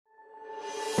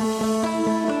We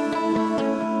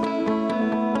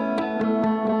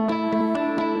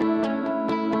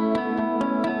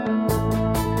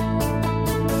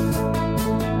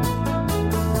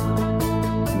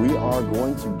are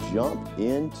going to jump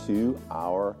into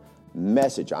our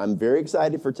message. I'm very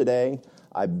excited for today.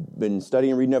 I've been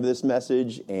studying and reading over this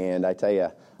message, and I tell you,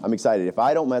 I'm excited. If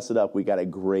I don't mess it up, we got a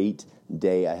great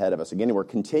day ahead of us. Again, we're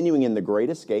continuing in The Great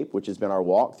Escape, which has been our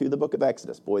walk through the book of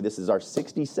Exodus. Boy, this is our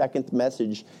 62nd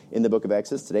message in the book of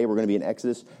Exodus. Today, we're going to be in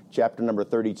Exodus chapter number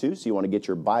 32, so you want to get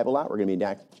your Bible out. We're going to be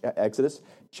in Exodus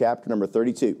chapter number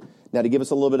 32. Now, to give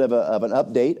us a little bit of an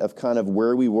update of kind of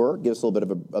where we were, give us a little bit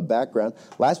of a background.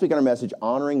 Last week on our message,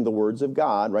 honoring the words of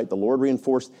God, right? The Lord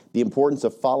reinforced the importance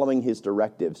of following his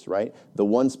directives, right? The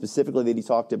one specifically that he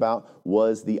talked about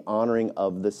was the honoring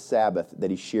of the Sabbath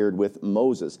that he shared with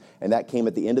Moses. And that came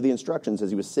at the end of the instructions. As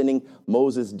he was sending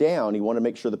Moses down, he wanted to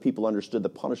make sure the people understood the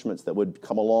punishments that would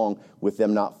come along with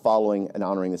them not following and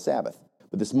honoring the Sabbath.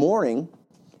 But this morning,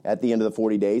 at the end of the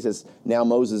 40 days, as now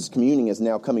Moses' communing is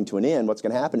now coming to an end, what's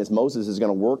going to happen is Moses is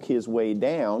going to work his way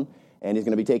down, and he's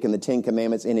going to be taking the Ten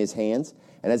Commandments in his hands.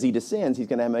 And as he descends, he's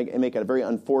going to make a very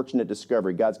unfortunate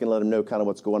discovery. God's going to let him know kind of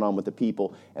what's going on with the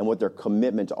people and what their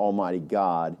commitment to Almighty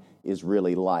God is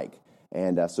really like.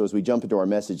 And so as we jump into our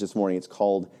message this morning, it's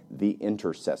called The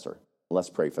Intercessor. Let's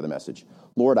pray for the message.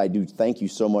 Lord, I do thank you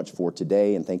so much for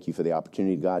today, and thank you for the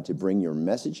opportunity, God, to bring your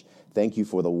message. Thank you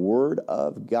for the Word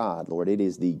of God, Lord. It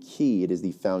is the key. It is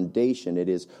the foundation. It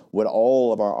is what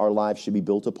all of our lives should be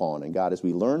built upon. And God, as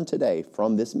we learn today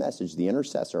from this message, the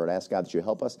intercessor, I'd ask God that you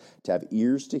help us to have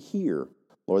ears to hear,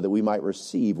 Lord, that we might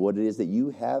receive what it is that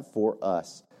you have for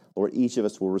us. Lord, each of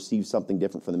us will receive something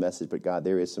different from the message, but God,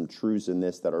 there is some truths in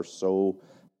this that are so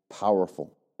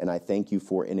powerful. And I thank you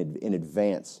for in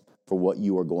advance for what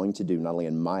you are going to do, not only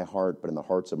in my heart, but in the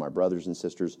hearts of my brothers and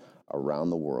sisters around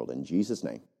the world. In Jesus'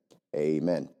 name,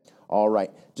 amen. All right,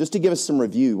 just to give us some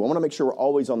review, I want to make sure we're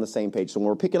always on the same page. So when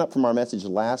we're picking up from our message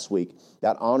last week,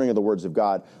 that honoring of the words of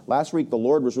God, last week the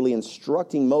Lord was really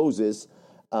instructing Moses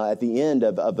at the end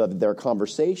of their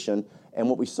conversation, and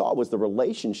what we saw was the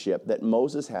relationship that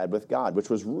Moses had with God, which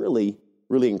was really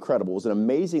incredible. It was an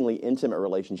amazingly intimate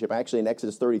relationship. Actually, in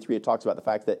Exodus 33, it talks about the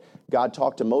fact that God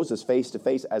talked to Moses face to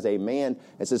face as a man,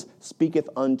 and says, speaketh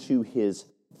unto his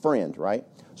friend, right?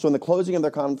 So in the closing of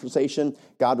their conversation,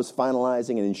 God was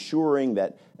finalizing and ensuring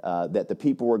that the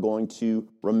people were going to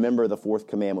remember the fourth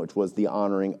commandment, which was the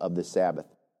honoring of the Sabbath.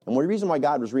 And one reason why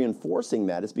God was reinforcing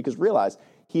that is because realize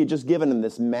he had just given them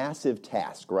this massive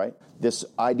task, right? This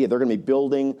idea, they're going to be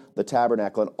building the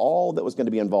tabernacle and all that was going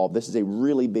to be involved. This is a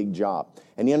really big job.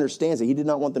 And he understands that he did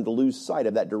not want them to lose sight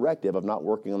of that directive of not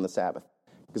working on the Sabbath.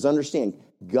 Because understand,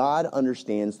 God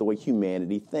understands the way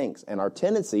humanity thinks. And our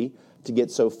tendency to get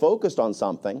so focused on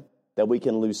something that we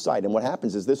can lose sight. And what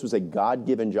happens is this was a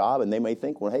God-given job, and they may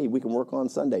think, well, hey, we can work on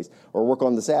Sundays or work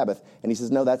on the Sabbath. And he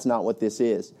says, no, that's not what this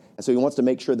is. And so he wants to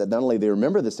make sure that not only they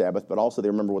remember the Sabbath, but also they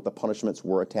remember what the punishments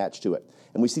were attached to it.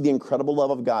 And we see the incredible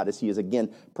love of God as he is,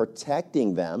 again,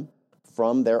 protecting them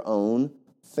from their own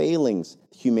failings,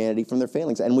 humanity from their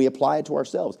failings. And we apply it to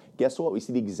ourselves. Guess what? We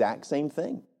see the exact same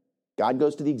thing. God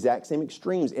goes to the exact same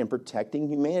extremes in protecting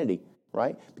humanity,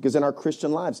 right? Because in our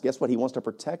Christian lives, guess what? He wants to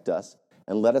protect us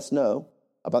and let us know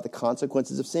about the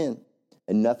consequences of sin.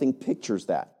 And nothing pictures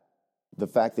that. The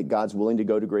fact that God's willing to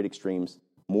go to great extremes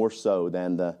more so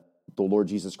than the Lord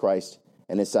Jesus Christ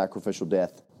and his sacrificial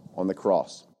death on the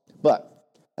cross. But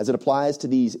as it applies to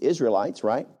these Israelites,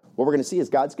 right, what we're going to see is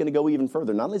God's going to go even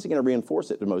further. Not only is he going to reinforce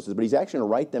it to Moses, but he's actually going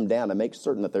to write them down to make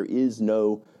certain that there is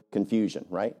no confusion,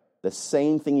 right? The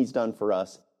same thing he's done for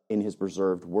us in his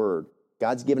preserved word.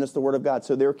 God's given us the word of God,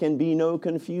 so there can be no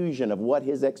confusion of what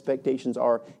his expectations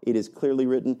are. It is clearly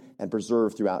written and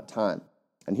preserved throughout time.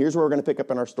 And here's where we're going to pick up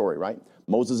in our story, right?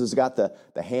 Moses has got the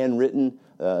handwritten,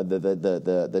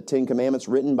 the Ten Commandments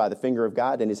written by the finger of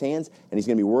God in his hands, and he's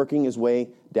going to be working his way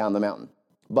down the mountain.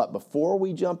 But before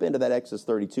we jump into that Exodus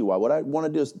 32, what I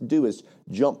want to do is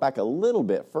jump back a little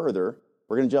bit further.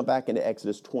 We're going to jump back into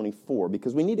Exodus 24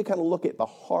 because we need to kind of look at the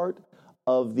heart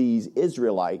of these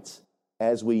Israelites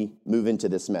as we move into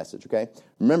this message, okay?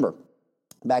 Remember,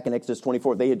 back in Exodus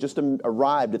 24, they had just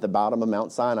arrived at the bottom of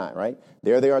Mount Sinai, right?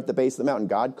 There they are at the base of the mountain.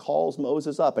 God calls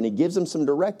Moses up, and he gives them some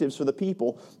directives for the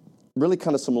people, really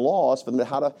kind of some laws for them,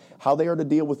 how they are to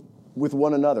deal with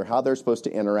one another, how they're supposed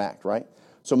to interact, right?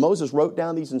 So Moses wrote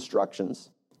down these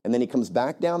instructions, and then he comes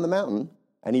back down the mountain,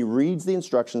 and he reads the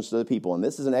instructions to the people. And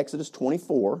this is in Exodus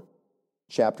 24,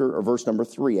 chapter or verse number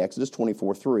 3, Exodus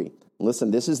 24:3.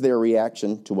 Listen, this is their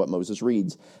reaction to what Moses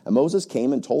reads. And Moses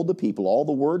came and told the people all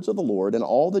the words of the Lord and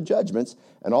all the judgments,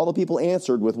 and all the people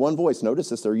answered with one voice. Notice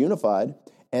this, they're unified,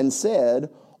 and said,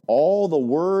 all the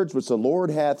words which the Lord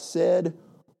hath said,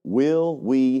 will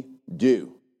we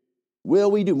do.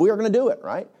 Will we do? We are going to do it,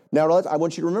 right? Now, I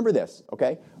want you to remember this,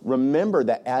 okay? Remember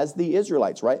that as the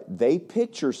Israelites, right, they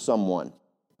picture someone.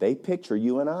 They picture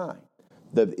you and I.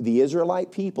 The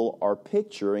Israelite people are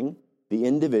picturing the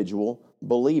individual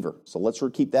believer. So let's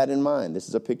keep that in mind. This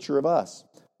is a picture of us.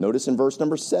 Notice in verse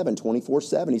number 7,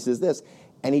 24:7, he says this,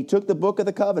 and he took the book of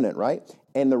the covenant, right,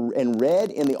 and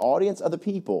read in the audience of the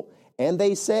people, and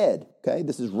they said, okay,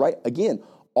 this is right, again,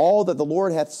 all that the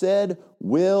Lord hath said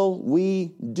will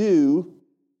we do,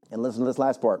 and listen to this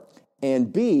last part,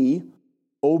 and be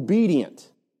obedient.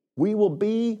 We will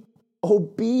be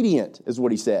obedient, is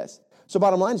what he says. So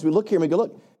bottom line is we look here and we go,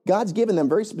 look, God's given them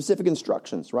very specific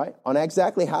instructions, right, on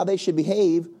exactly how they should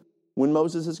behave when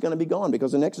Moses is going to be gone.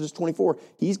 Because in Exodus 24,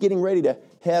 he's getting ready to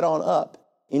head on up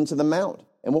into the mount.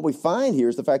 And what we find here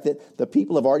is the fact that the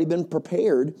people have already been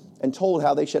prepared and told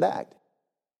how they should act.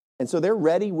 And so they're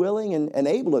ready, willing, and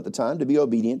able at the time to be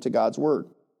obedient to God's word.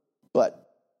 But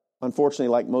unfortunately,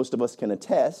 like most of us can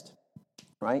attest,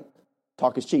 right,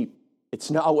 talk is cheap.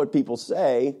 It's not what people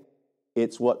say,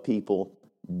 it's what people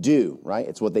do, right?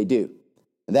 It's what they do.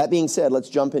 And that being said, let's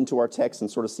jump into our text and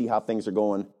sort of see how things are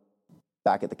going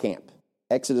back at the camp.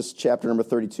 Exodus chapter number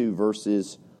 32,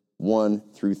 verses 1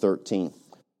 through 13.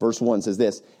 Verse 1 says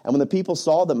this, and when the people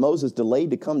saw that Moses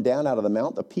delayed to come down out of the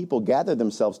mount, the people gathered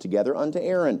themselves together unto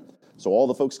Aaron. So all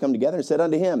the folks come together and said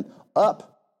unto him,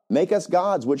 up, make us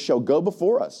gods which shall go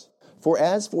before us. For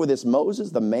as for this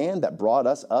Moses, the man that brought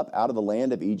us up out of the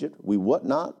land of Egypt, we wot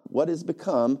not what is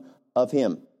become of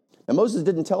him. Now, Moses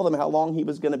didn't tell them how long he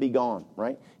was going to be gone,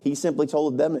 right? He simply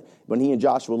told them when he and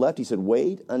Joshua left, he said,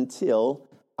 wait until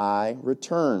I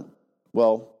return.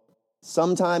 Well,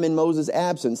 sometime in Moses'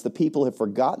 absence, the people have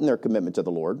forgotten their commitment to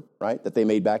the Lord, right, that they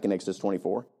made back in Exodus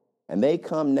 24. And they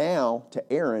come now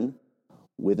to Aaron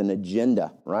with an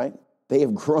agenda, right? They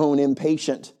have grown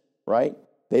impatient, right?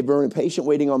 They've grown impatient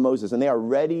waiting on Moses, and they are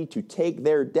ready to take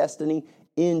their destiny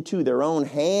into their own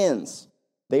hands.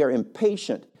 They are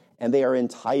impatient, and they are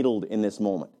entitled in this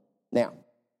moment. Now,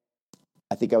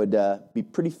 I think I would be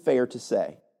pretty fair to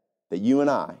say that you and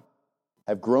I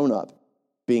have grown up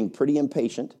being pretty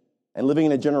impatient and living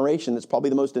in a generation that's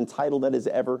probably the most entitled that has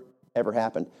ever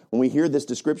happened. When we hear this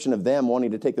description of them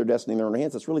wanting to take their destiny in their own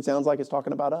hands, this really sounds like it's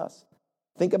talking about us.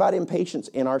 Think about impatience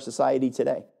in our society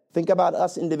today. Think about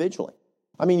us individually.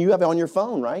 I mean, you have it on your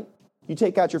phone, right? You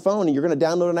take out your phone and you're going to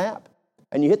download an app.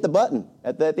 And you hit the button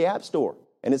at the app store.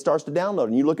 And it starts to download.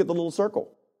 And you look at the little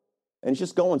circle. And it's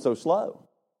just going so slow.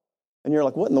 And you're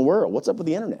like, what in the world? What's up with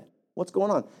the internet? What's going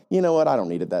on? You know what? I don't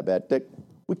need it that bad.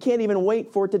 We can't even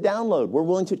wait for it to download. We're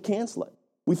willing to cancel it.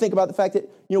 We think about the fact that,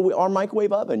 our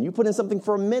microwave oven, you put in something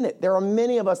for a minute. There are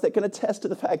many of us that can attest to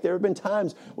the fact there have been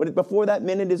times when before that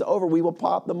minute is over, we will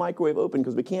pop the microwave open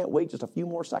because we can't wait just a few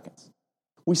more seconds.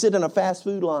 We sit in a fast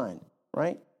food line,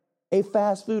 right? A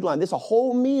fast food line. There's a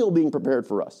whole meal being prepared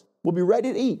for us. We'll be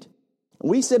ready to eat. And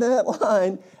we sit in that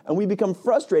line and we become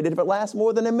frustrated if it lasts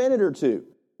more than a minute or two.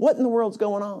 What in the world's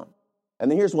going on? And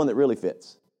then here's one that really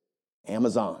fits.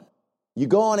 Amazon. You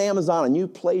go on Amazon and you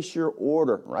place your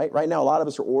order, right? Right now, a lot of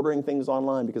us are ordering things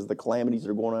online because of the calamities that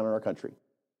are going on in our country.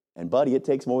 And buddy, it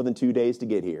takes more than 2 days to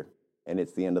get here, and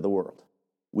it's the end of the world.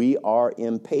 We are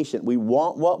impatient. We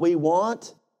want what we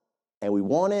want, and we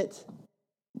want it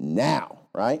now,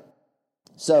 right?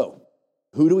 So,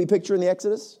 who do we picture in the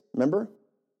Exodus? Remember?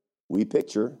 We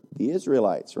picture the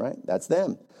Israelites, right? That's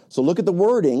them. So look at the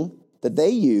wording that they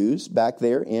use back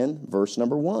there in verse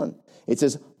number 1. It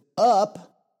says, up,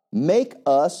 make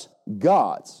us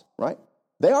gods, right?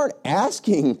 They aren't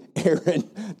asking Aaron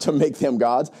to make them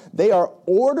gods. They are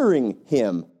ordering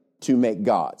him to make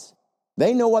gods.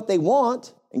 They know what they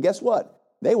want, and guess what?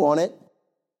 They want it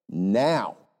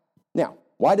now. Now,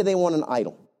 why do they want an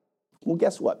idol? Well,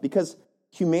 guess what? Because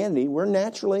humanity, we're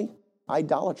naturally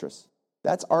idolatrous.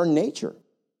 That's our nature.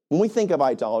 When we think of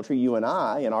idolatry, you and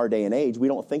I, in our day and age, we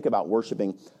don't think about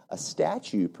worshiping a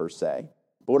statue per se.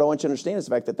 But what I want you to understand is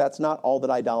the fact that that's not all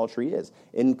that idolatry is.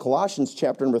 In Colossians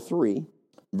chapter number 3,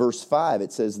 verse 5,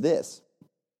 it says this,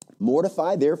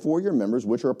 mortify therefore your members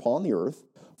which are upon the earth,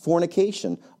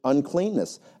 fornication,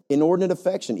 uncleanness, inordinate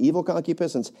affection, evil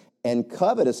concupiscence, and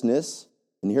covetousness,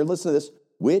 and here listen to this,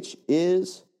 which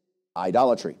is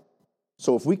idolatry.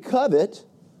 So if we covet,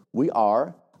 we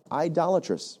are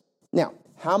idolatrous. Now,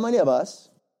 how many of us,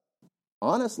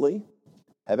 honestly,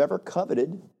 have ever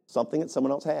coveted something that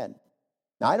someone else had?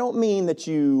 Now, I don't mean that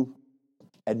you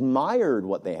admired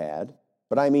what they had,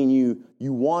 but I mean you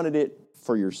wanted it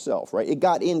for yourself, right? It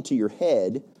got into your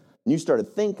head, and you started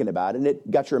thinking about it, and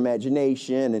it got your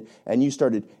imagination, and it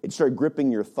started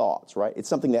gripping your thoughts, right? It's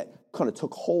something that kind of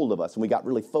took hold of us, and we got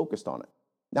really focused on it.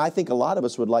 Now, I think a lot of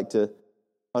us would like to,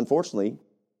 unfortunately,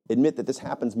 admit that this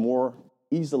happens more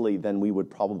easily than we would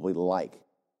probably like.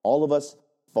 All of us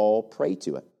fall prey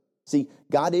to it. See,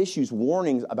 God issues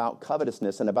warnings about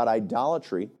covetousness and about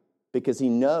idolatry because he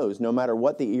knows no matter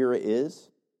what the era is,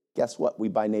 guess what? We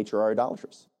by nature are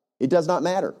idolatrous. It does not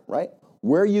matter, right?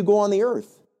 Where you go on the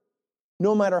earth,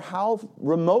 no matter how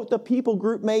remote the people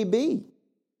group may be,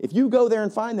 if you go there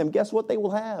and find them, guess what they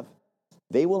will have?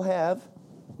 They will have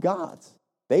gods.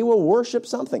 They will worship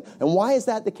something. And why is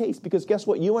that the case? Because guess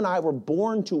what? You and I were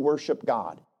born to worship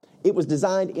God. It was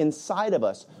designed inside of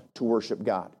us to worship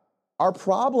God. Our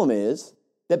problem is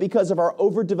that because of our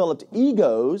overdeveloped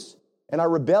egos and our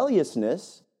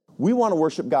rebelliousness, we want to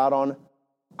worship God on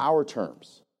our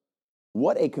terms.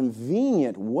 What a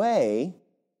convenient way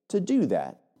to do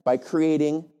that, by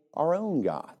creating our own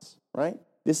gods, right?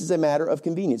 This is a matter of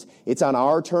convenience. It's on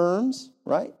our terms,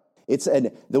 right? It's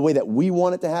the way that we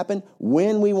want it to happen,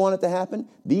 when we want it to happen.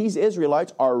 These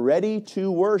Israelites are ready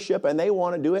to worship, and they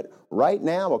want to do it right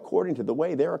now according to the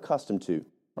way they're accustomed to,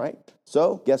 right?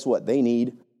 So guess what? They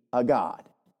need a God.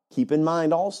 Keep in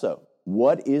mind also,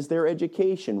 what is their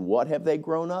education? What have they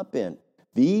grown up in?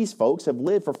 These folks have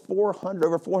lived for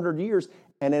over 400 years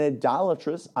in an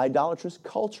idolatrous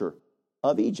culture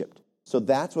of Egypt. So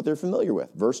that's what they're familiar with.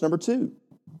 Verse number 2.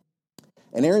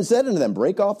 And Aaron said unto them,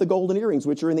 break off the golden earrings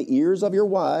which are in the ears of your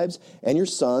wives and your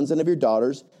sons and of your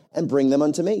daughters, and bring them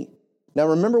unto me. Now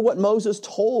remember what Moses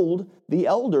told the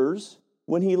elders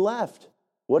when he left.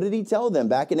 What did he tell them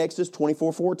back in Exodus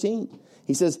 24:14?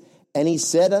 He says, and he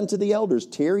said unto the elders,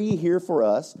 tarry ye here for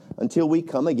us until we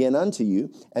come again unto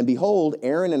you. And behold,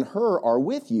 Aaron and Hur are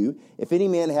with you. If any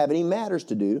man have any matters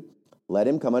to do, let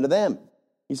him come unto them.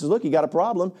 He says, look, you got a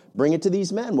problem. Bring it to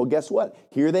these men. Well, guess what?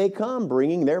 Here they come,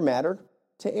 bringing their matter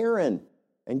to Aaron.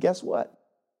 And guess what?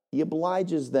 He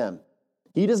obliges them.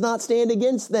 He does not stand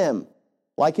against them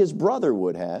like his brother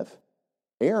would have.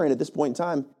 Aaron, at this point in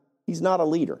time, he's not a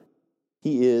leader.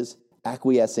 He is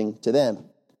acquiescing to them.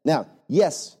 Now,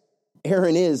 yes,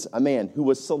 Aaron is a man who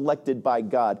was selected by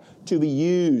God to be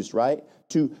used, right,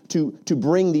 to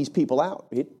bring these people out.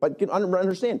 But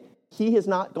understand, he has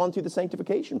not gone through the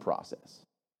sanctification process.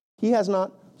 He has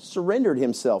not surrendered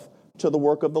himself to the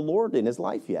work of the Lord in his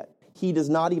life yet. He does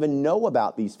not even know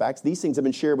about these facts. These things have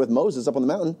been shared with Moses up on the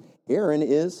mountain. Aaron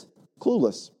is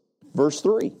clueless. Verse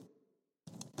 3.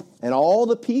 And all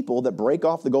the people that break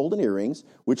off the golden earrings,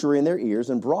 which were in their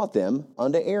ears, and brought them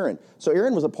unto Aaron. So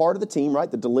Aaron was a part of the team, right,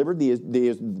 that delivered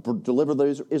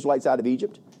those Israelites out of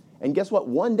Egypt. And guess what?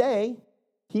 One day,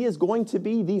 he is going to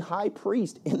be the high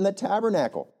priest in the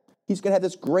tabernacle. He's going to have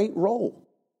this great role.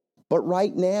 But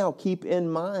right now, keep in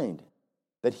mind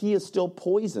that he is still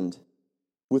poisoned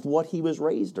with what he was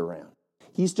raised around.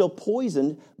 He's still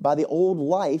poisoned by the old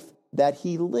life that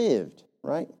he lived,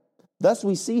 right? Thus,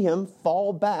 we see him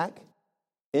fall back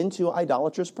into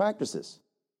idolatrous practices,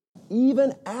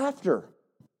 even after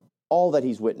all that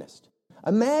he's witnessed.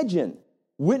 Imagine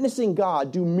witnessing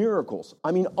God do miracles,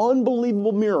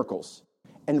 unbelievable miracles,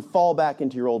 and fall back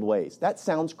into your old ways. That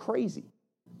sounds crazy.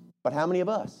 But how many of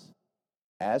us,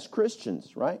 as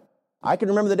Christians, right? I can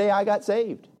remember the day I got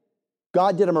saved.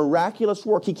 God did a miraculous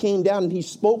work. He came down and he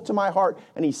spoke to my heart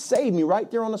and he saved me right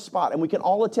there on the spot. And we can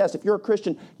all attest, if you're a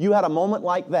Christian, you had a moment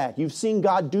like that. You've seen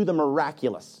God do the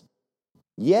miraculous.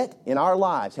 Yet, in our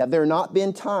lives, have there not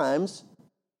been times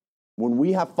when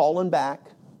we have fallen back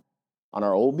on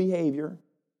our old behavior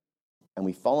and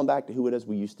we've fallen back to who it is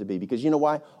we used to be? Because you know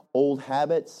why? Old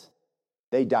habits,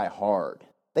 they die hard.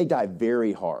 They die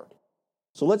very hard.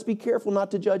 So let's be careful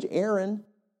not to judge Aaron,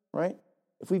 right,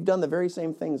 if we've done the very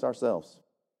same things ourselves.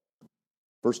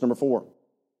 Verse number 4.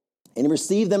 And he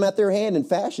received them at their hand and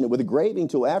fashioned it with a graving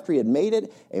till after he had made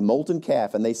it a molten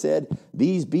calf. And they said,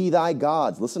 these be thy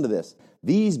gods. Listen to this.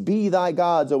 These be thy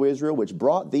gods, O Israel, which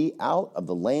brought thee out of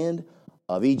the land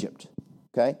of Egypt.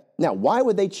 Okay? Now, why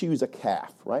would they choose a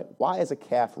calf, right? Why is a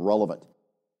calf relevant?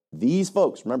 These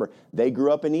folks, remember, they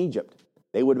grew up in Egypt.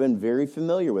 They would have been very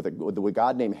familiar with a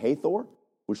god named Hathor,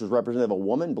 which was representative of a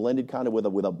woman blended kind of with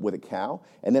a cow,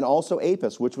 and then also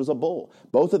Apis, which was a bull.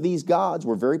 Both of these gods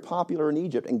were very popular in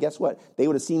Egypt, and guess what? They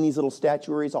would have seen these little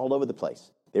statuaries all over the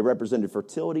place. They represented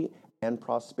fertility and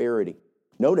prosperity.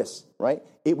 Notice, right?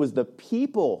 It was the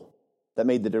people that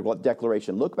made the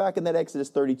declaration. Look back in that Exodus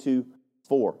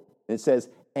 32:4, and it says,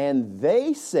 and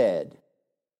they said,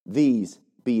 these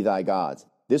be thy gods.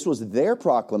 This was their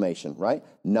proclamation, right?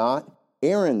 Not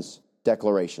Aaron's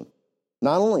declaration.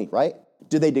 Not only, right,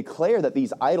 do they declare that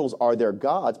these idols are their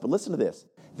gods, but listen to this.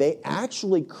 They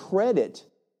actually credit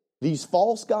these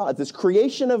false gods, this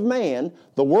creation of man,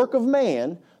 the work of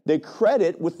man, they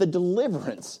credit with the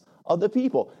deliverance of the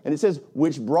people. And it says,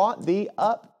 which brought thee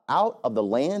up out of the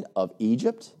land of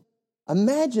Egypt.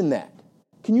 Imagine that.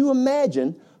 Can you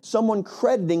imagine someone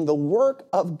crediting the work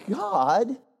of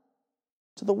God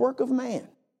to the work of man?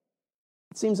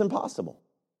 It seems impossible,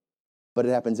 but it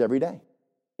happens every day.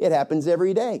 It happens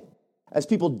every day. As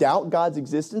people doubt God's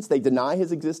existence, they deny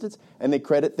his existence, and they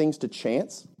credit things to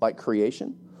chance, like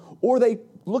creation, or they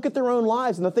look at their own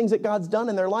lives and the things that God's done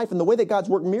in their life and the way that God's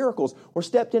worked miracles or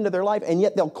stepped into their life, and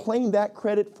yet they'll claim that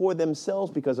credit for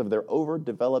themselves because of their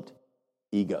overdeveloped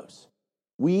egos.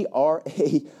 We are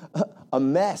a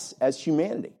mess as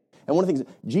humanity. And one of the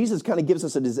things, Jesus kind of gives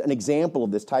us an example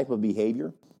of this type of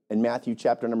behavior in Matthew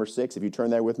chapter number 6. If you turn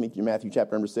there with me to Matthew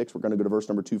chapter number 6, we're going to go to verse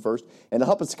number 2 first, and it'll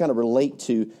help us to kind of relate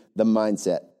to the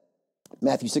mindset.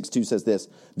 Matthew 6:2 says this,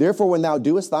 therefore when thou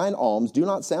doest thine alms, do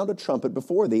not sound a trumpet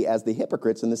before thee as the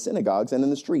hypocrites in the synagogues and in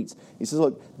the streets. He says,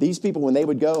 look, these people, when they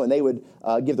would go and they would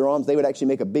give their alms, they would actually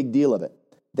make a big deal of it.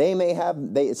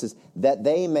 It says, that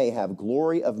they may have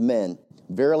glory of men.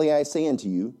 Verily I say unto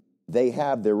you, they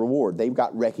have their reward. They've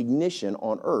got recognition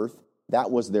on earth. That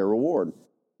was their reward.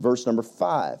 Verse number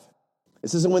 5. It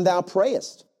says, and when thou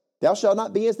prayest, thou shalt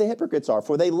not be as the hypocrites are,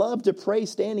 for they love to pray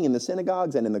standing in the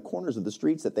synagogues and in the corners of the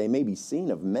streets, that they may be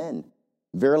seen of men.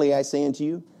 Verily I say unto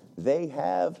you, they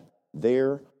have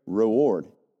their reward.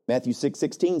 Matthew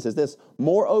 6:16 says this,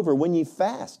 moreover, when ye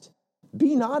fast,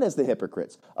 be not as the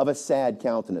hypocrites, of a sad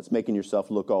countenance, making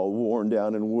yourself look all worn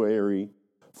down and weary.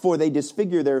 For they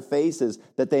disfigure their faces,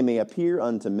 that they may appear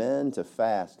unto men to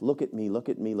fast. Look at me, look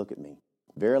at me, look at me.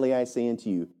 Verily I say unto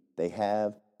you, they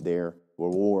have their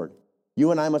reward.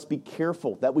 You and I must be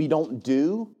careful that we don't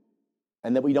do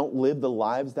and that we don't live the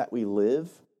lives that we live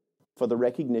for the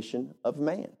recognition of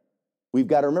man. We've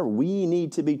got to remember, we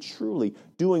need to be truly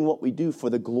doing what we do for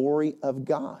the glory of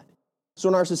God. So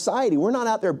in our society, we're not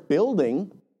out there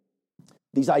building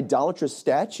these idolatrous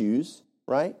statues,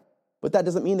 right? But that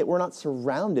doesn't mean that we're not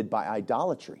surrounded by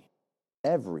idolatry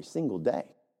every single day.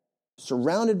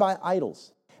 Surrounded by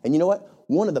idols. And you know what?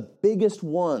 One of the biggest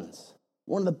ones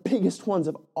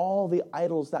of all the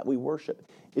idols that we worship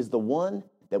is the one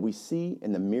that we see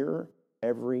in the mirror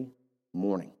every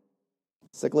morning.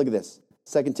 Let's take a look at this.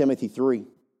 2 Timothy 3,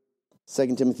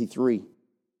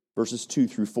 verses 2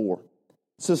 through 4.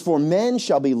 It says, for men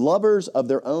shall be lovers of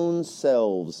their own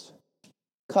selves,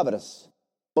 covetous,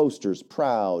 boasters,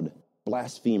 proud,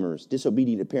 blasphemers,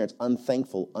 disobedient to parents,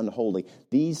 unthankful, unholy.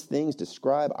 These things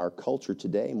describe our culture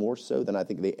today more so than I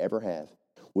think they ever have.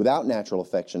 Without natural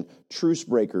affection, truce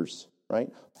breakers,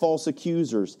 right? False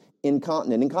accusers,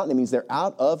 incontinent. Incontinent means they're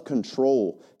out of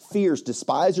control. Fierce,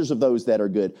 despisers of those that are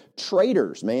good.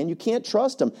 Traitors, man, you can't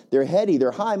trust them. They're heady,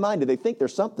 they're high-minded, they think they're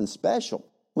something special.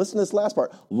 Listen to this last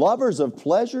part. Lovers of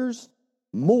pleasures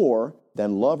more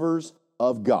than lovers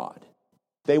of God.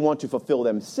 They want to fulfill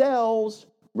themselves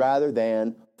rather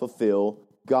than fulfill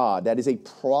God. That is a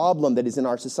problem that is in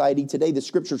our society today. The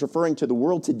scripture is referring to the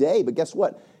world today, but guess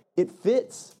what? It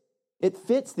fits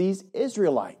these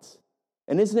Israelites.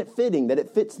 And isn't it fitting that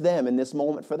it fits them in this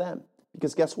moment for them?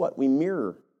 Because guess what? We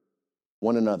mirror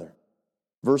one another.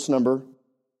 Verse number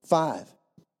 5.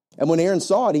 And when Aaron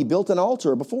saw it, he built an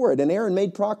altar before it. And Aaron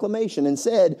made proclamation and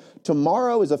said,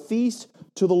 tomorrow is a feast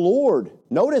to the Lord.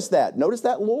 Notice that. Notice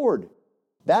that Lord.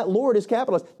 That Lord is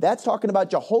capitalized. That's talking about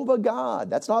Jehovah God.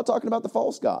 That's not talking about the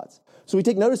false gods. So we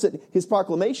take notice that his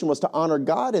proclamation was to honor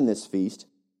God in this feast.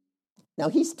 Now,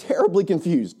 he's terribly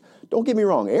confused. Don't get me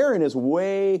wrong. Aaron is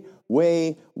way,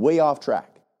 way, way off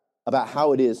track about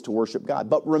how it is to worship God.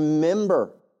 But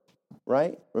remember,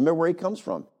 right? Remember where he comes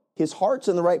from. His heart's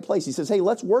in the right place. He says, hey,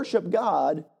 let's worship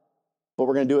God, but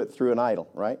we're going to do it through an idol,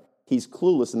 right? He's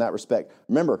clueless in that respect.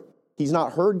 Remember, he's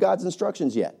not heard God's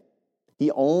instructions yet. He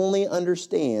only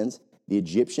understands the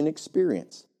Egyptian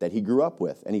experience that he grew up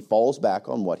with, and he falls back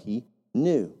on what he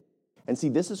knew. And see,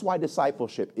 this is why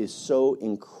discipleship is so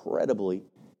incredibly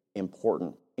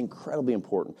important. Incredibly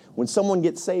important. When someone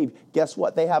gets saved, guess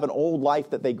what? They have an old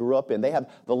life that they grew up in. They have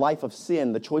the life of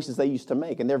sin, the choices they used to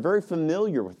make, and they're very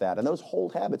familiar with that, and those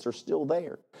old habits are still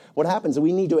there. What happens is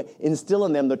we need to instill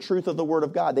in them the truth of the Word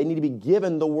of God. They need to be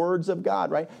given the words of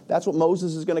God, right? That's what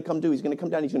Moses is going to come do. He's going to come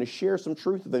down. He's going to share some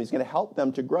truth with them. He's going to help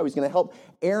them to grow. He's going to help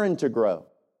Aaron to grow.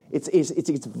 It's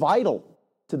vital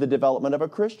to the development of a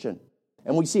Christian.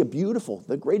 And we see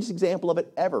the greatest example of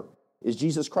it ever is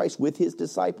Jesus Christ with his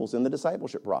disciples in the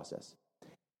discipleship process.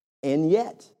 And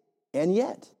yet, And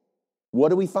yet, what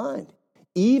do we find?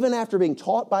 Even after being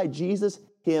taught by Jesus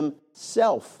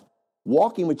himself,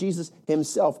 walking with Jesus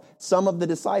himself, some of the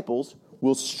disciples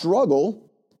will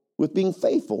struggle with being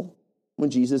faithful when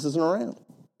Jesus isn't around.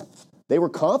 They were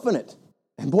confident.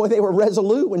 And boy, they were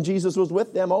resolute when Jesus was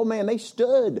with them. Oh man, they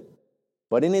stood.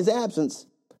 But in his absence,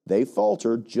 they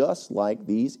faltered just like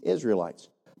these Israelites.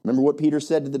 Remember what Peter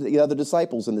said to the other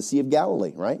disciples in the Sea of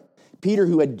Galilee, right? Peter,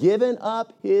 who had given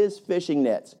up his fishing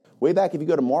nets. Way back, if you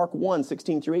go to Mark 1,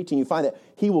 16 through 18, you find that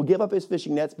he will give up his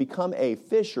fishing nets, become a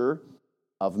fisher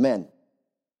of men,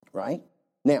 right?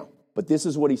 Now, but this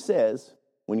is what he says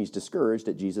when he's discouraged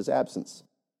at Jesus' absence.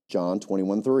 John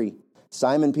 21:3.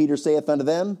 Simon Peter saith unto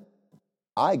them,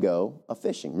 I go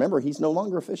a-fishing. Remember, he's no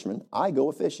longer a fisherman. I go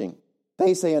a-fishing.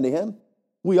 They say unto him,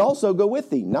 we also go with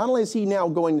thee. Not only is he now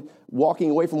walking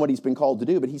away from what he's been called to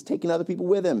do, but he's taking other people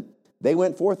with him. They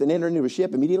went forth and entered into a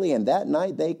ship immediately, and that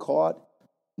night they caught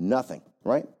nothing,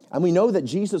 right? And we know that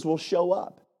Jesus will show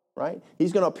up, right?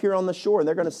 He's going to appear on the shore, and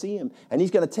they're going to see him, and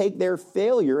he's going to take their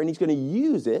failure, and he's going to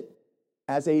use it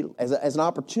as an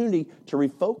opportunity to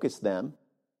refocus them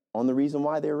on the reason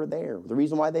why they were there, the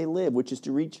reason why they live, which is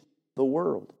to reach the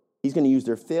world. He's going to use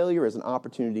their failure as an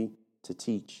opportunity to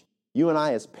teach. You and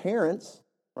I as parents,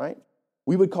 right,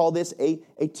 we would call this a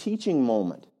teaching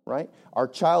moment, right? Our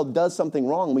child does something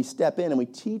wrong, and we step in and we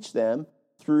teach them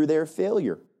through their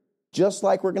failure. Just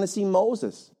like we're going to see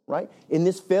Moses, right? In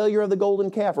this failure of the golden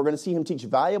calf, we're going to see him teach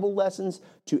valuable lessons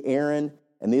to Aaron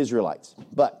and the Israelites.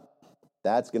 But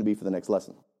that's going to be for the next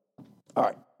lesson. All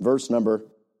right, verse number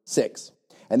 6.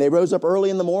 And they rose up early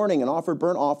in the morning and offered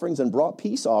burnt offerings and brought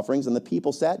peace offerings, and the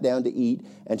people sat down to eat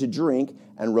and to drink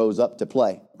and rose up to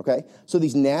play. Okay? So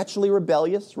these naturally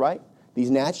rebellious, right? These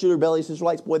naturally rebellious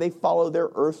Israelites, boy, they follow their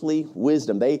earthly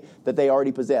wisdom that they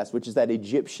already possess, which is that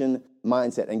Egyptian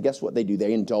mindset. And guess what they do?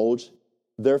 They indulge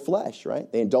their flesh,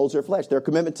 right? They indulge their flesh. Their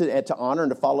commitment to honor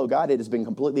and to follow God, it has been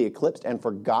completely eclipsed and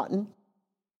forgotten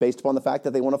based upon the fact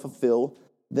that they want to fulfill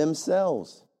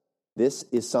themselves. This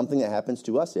is something that happens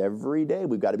to us every day.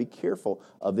 We've got to be careful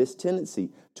of this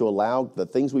tendency to allow the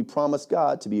things we promise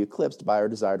God to be eclipsed by our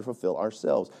desire to fulfill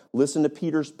ourselves. Listen to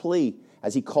Peter's plea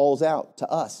as he calls out to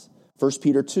us. 1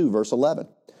 Peter 2, verse 11.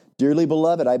 Dearly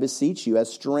beloved, I beseech you,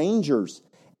 as strangers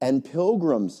and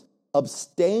pilgrims,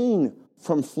 abstain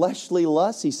from fleshly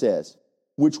lusts, he says,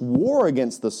 which war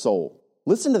against the soul.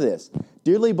 Listen to this.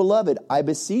 Dearly beloved, I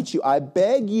beseech you, I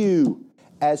beg you,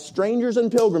 as strangers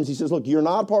and pilgrims, he says, look, you're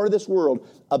not a part of this world.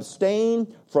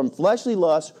 Abstain from fleshly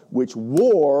lusts which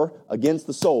war against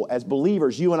the soul. As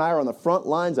believers, you and I are on the front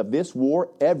lines of this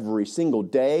war every single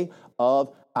day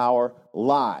of our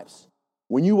lives.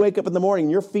 When you wake up in the morning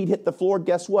and your feet hit the floor,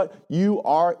 guess what? You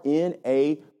are in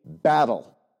a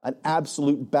battle, an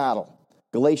absolute battle.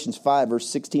 Galatians 5, verse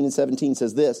 16 and 17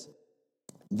 says this.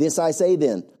 This I say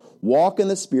then, walk in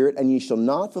the Spirit, and ye shall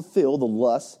not fulfill the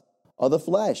lusts of the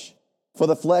flesh. For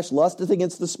the flesh lusteth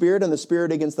against the Spirit, and the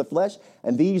Spirit against the flesh,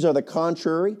 and these are the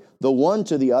contrary, the one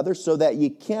to the other, so that ye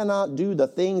cannot do the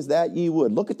things that ye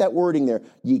would. Look at that wording there.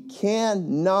 Ye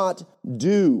cannot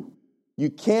do. You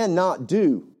cannot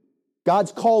do.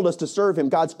 God's called us to serve him.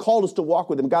 God's called us to walk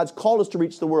with him. God's called us to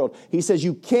reach the world. He says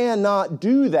you cannot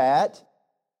do that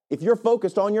if you're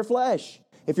focused on your flesh.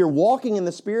 If you're walking in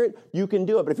the Spirit, you can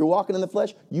do it. But if you're walking in the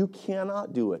flesh, you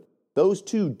cannot do it. Those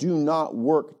two do not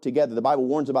work together. The Bible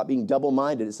warns about being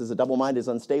double-minded. It says a double-minded is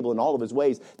unstable in all of his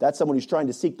ways. That's someone who's trying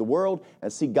to seek the world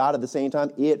and seek God at the same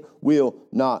time. It will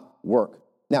not work.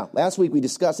 Now, last week we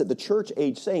discussed that the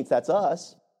church-age saints, that's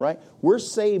us, right? We're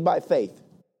saved by faith.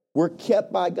 We're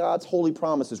kept by God's holy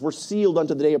promises. We're sealed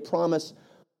unto the day of promise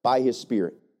by his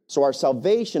Spirit. So our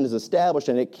salvation is established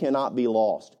and it cannot be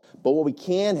lost. But what we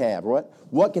can have, right?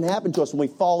 What can happen to us when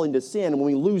we fall into sin, when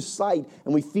we lose sight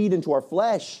and we feed into our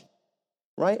flesh,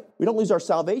 right? We don't lose our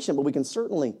salvation, but we can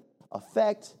certainly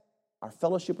affect our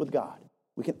fellowship with God.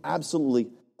 We can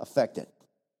absolutely affect it.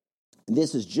 And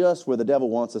this is just where the devil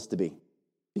wants us to be.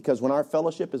 Because when our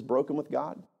fellowship is broken with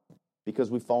God,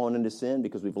 because we've fallen into sin,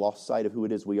 because we've lost sight of who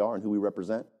it is we are and who we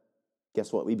represent,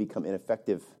 guess what? We become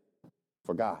ineffective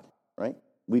for God, right?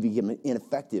 We become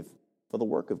ineffective for the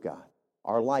work of God.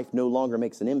 Our life no longer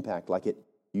makes an impact like it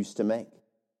used to make.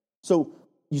 So,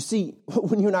 you see,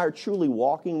 when you and I are truly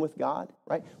walking with God,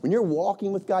 right? When you're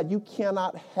walking with God, you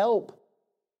cannot help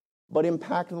but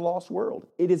impact the lost world.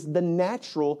 It is the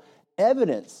natural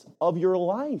evidence of your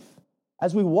life.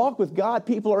 As we walk with God,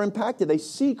 people are impacted. They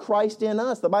see Christ in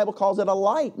us. The Bible calls it a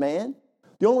light, man.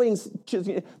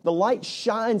 The light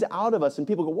shines out of us, and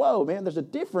people go, whoa, man, there's a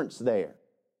difference there.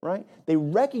 right? They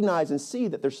recognize and see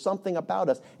that there's something about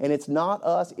us, and it's not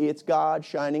us, it's God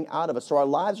shining out of us. So our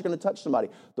lives are going to touch somebody.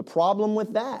 The problem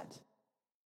with that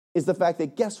is the fact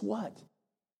that, guess what?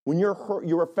 When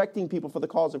you're affecting people for the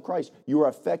cause of Christ, you are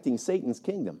affecting Satan's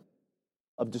kingdom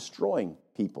of destroying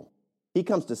people. He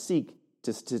comes to seek,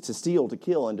 to steal, to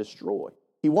kill, and destroy.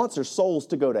 He wants their souls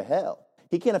to go to hell.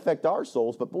 He can't affect our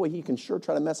souls, but boy, he can sure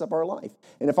try to mess up our life.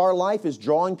 And if our life is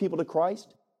drawing people to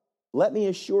Christ, let me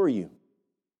assure you,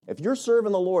 if you're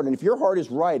serving the Lord and if your heart is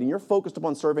right and you're focused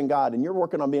upon serving God and you're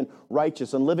working on being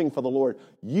righteous and living for the Lord,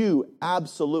 you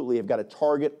absolutely have got a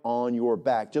target on your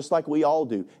back, just like we all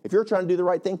do. If you're trying to do the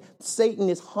right thing, Satan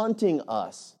is hunting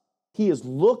us. He is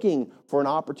looking for an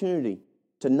opportunity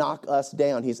to knock us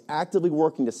down. He's actively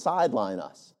working to sideline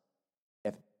us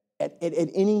at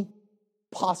any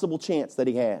possible chance that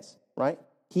he has, right?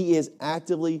 He is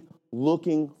actively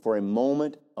looking for a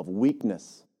moment of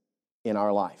weakness in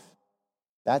our life.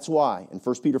 That's why in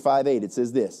 1 Peter 5:8 it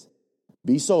says this,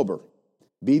 be sober,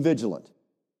 be vigilant,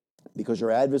 because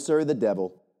your adversary the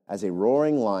devil, as a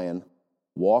roaring lion,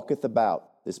 walketh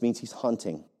about. This means he's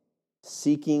hunting,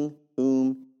 seeking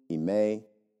whom he may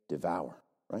devour,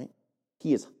 right?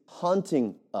 He is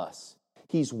hunting us.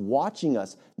 He's watching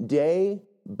us day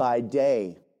by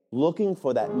day, looking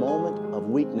for that moment of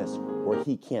weakness where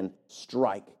he can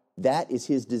strike. That is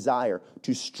his desire,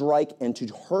 to strike and to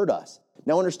hurt us.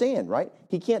 Now understand, right?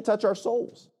 He can't touch our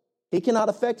souls. He cannot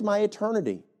affect my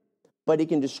eternity, but he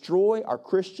can destroy our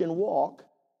Christian walk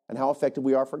and how effective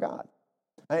we are for God.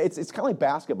 It's kind of like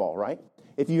basketball, right?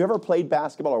 If you ever played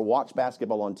basketball or watched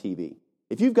basketball on TV,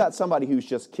 if you've got somebody who's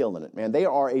just killing it, man, they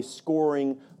are a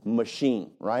scoring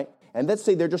machine, right? And let's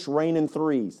say they're just raining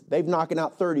threes. They've knocking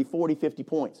out 30, 40, 50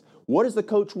 points. What does the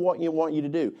coach want you to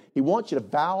do? He wants you to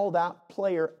foul that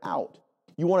player out.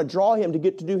 You want to draw him to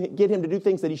get him to do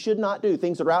things that he should not do,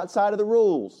 things that are outside of the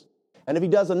rules. And if he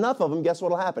does enough of them, guess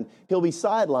what will happen? He'll be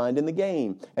sidelined in the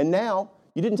game. And now,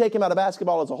 you didn't take him out of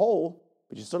basketball as a whole,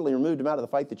 but you certainly removed him out of the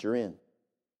fight that you're in.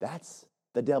 That's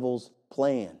the devil's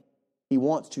plan. He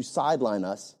wants to sideline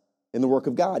us in the work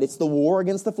of God. It's the war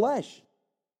against the flesh.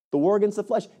 The war against the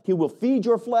flesh. He will feed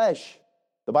your flesh.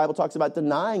 The Bible talks about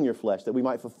denying your flesh that we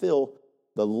might fulfill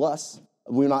the lusts.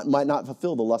 Might not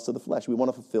fulfill the lusts of the flesh. We want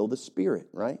to fulfill the Spirit,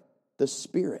 right? The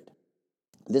Spirit.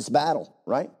 This battle,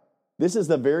 right? This is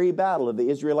the very battle that the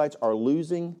Israelites are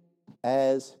losing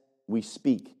as we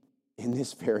speak in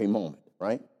this very moment,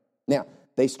 right? Now,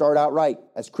 they start out right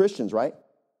as Christians, right?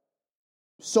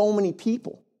 So many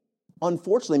people,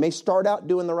 unfortunately, may start out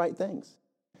doing the right things.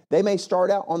 They may start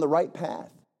out on the right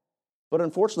path. But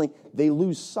unfortunately, they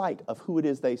lose sight of who it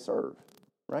is they serve,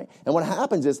 right? And what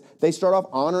happens is they start off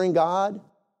honoring God,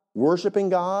 worshiping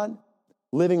God,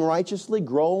 living righteously,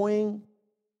 growing,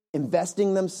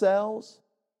 investing themselves.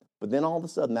 But then all of a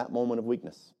sudden, that moment of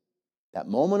weakness,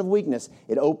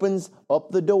 it opens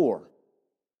up the door,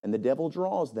 and the devil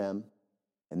draws them,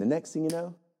 and the next thing you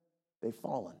know, they've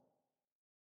fallen.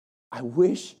 I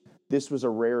wish this was a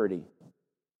rarity.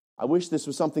 I wish this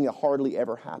was something that hardly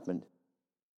ever happened.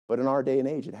 But in our day and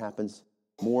age, it happens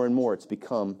more and more. It's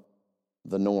become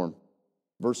the norm.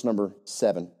 Verse number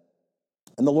 7.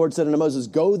 And the Lord said unto Moses,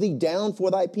 go thee down,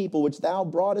 for thy people, which thou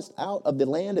broughtest out of the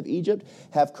land of Egypt,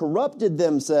 have corrupted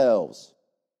themselves.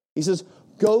 He says,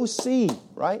 go see,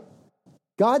 right?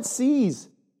 God sees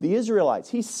the Israelites.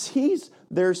 He sees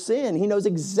their sin. He knows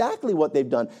exactly what they've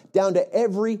done, down to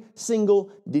every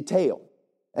single detail.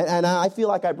 And I feel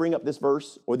like I bring up this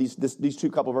verse or these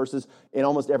two couple verses in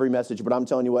almost every message, but I'm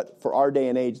telling you what, for our day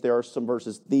and age, there are some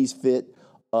verses, these fit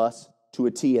us to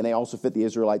a T, and they also fit the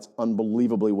Israelites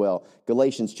unbelievably well.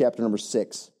 Galatians chapter number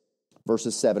 6,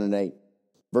 verses 7 and 8.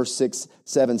 Verse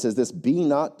 7 says this, be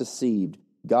not deceived,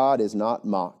 God is not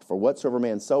mocked, for whatsoever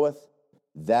man soweth,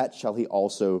 that shall he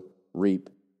also reap.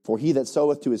 For he that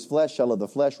soweth to his flesh shall of the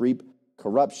flesh reap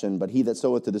corruption, but he that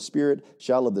soweth to the Spirit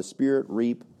shall of the Spirit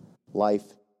reap life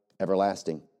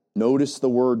everlasting. Notice the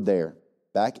word there,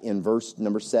 back in verse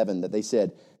number 7, that they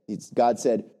said, God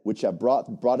said, which have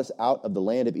brought us out of the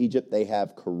land of Egypt, they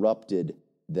have corrupted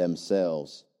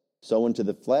themselves. Sow into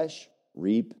the flesh,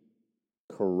 reap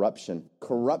corruption.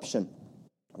 Corruption,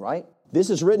 right? This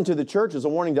is written to the church as a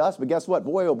warning to us, but guess what?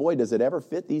 Boy, oh boy, does it ever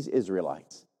fit these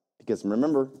Israelites. Because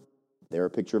remember, they're a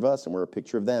picture of us and we're a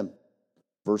picture of them.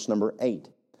 Verse number 8.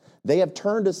 They have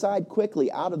turned aside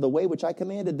quickly out of the way which I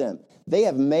commanded them. They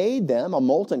have made them a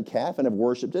molten calf and have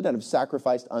worshipped it and have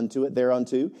sacrificed unto it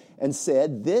thereunto and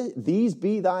said, these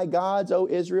be thy gods, O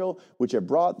Israel, which have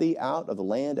brought thee out of the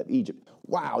land of Egypt.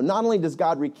 Wow, not only does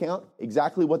God recount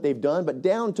exactly what they've done, but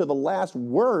down to the last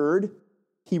word,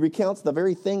 he recounts the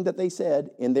very thing that they said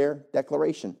in their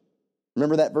declaration.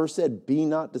 Remember that verse said, be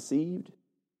not deceived.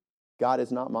 God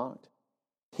is not mocked.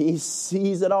 He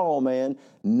sees it all, man.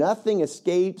 Nothing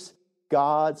escapes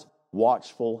God's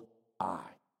watchful eye.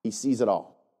 He sees it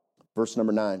all. Verse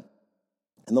number 9.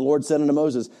 And the Lord said unto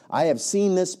Moses, I have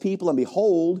seen this people, and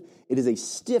behold, it is a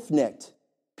stiff-necked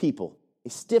people. A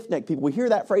stiff-necked people. We hear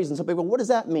that phrase, and some people go, what does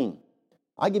that mean?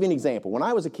 I'll give you an example. When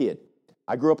I was a kid,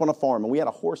 I grew up on a farm, and we had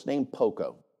a horse named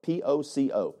Poco,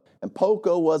 P-O-C-O. And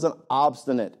Poco was an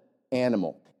obstinate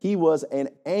animal. He was an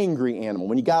angry animal.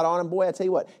 When you got on him, boy, I tell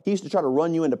you what, he used to try to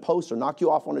run you into posts or knock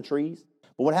you off on the trees.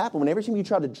 But what happened, when every time you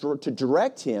tried to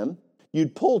direct him,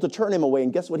 you'd pull to turn him away,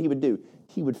 and guess what he would do?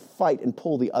 He would fight and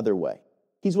pull the other way.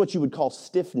 He's what you would call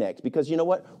stiff-necked, because you know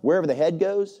what? Wherever the head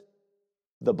goes,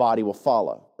 the body will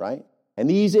follow, right? And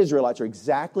these Israelites are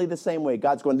exactly the same way.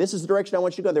 God's going, this is the direction I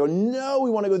want you to go. They go, no,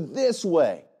 we want to go this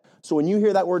way. So when you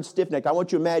hear that word stiff-necked, I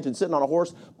want you to imagine sitting on a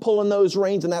horse, pulling those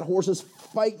reins, and that horse is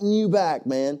fighting you back,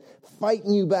 man.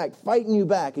 Fighting you back, fighting you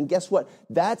back. And guess what?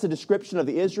 That's a description of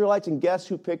the Israelites, and guess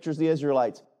who pictures the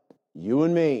Israelites? You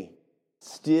and me.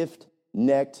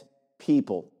 Stiff-necked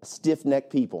people.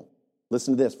 Stiff-necked people.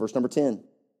 Listen to this, verse number 10.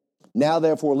 Now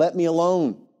therefore let me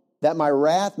alone, that my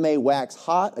wrath may wax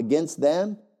hot against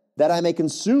them, that I may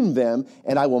consume them,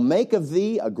 and I will make of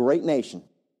thee a great nation.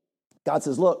 God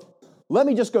says, look, let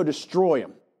me just go destroy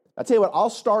them. I tell you what, I'll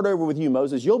start over with you,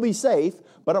 Moses. You'll be safe,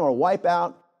 but I'm going to wipe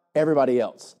out everybody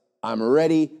else. I'm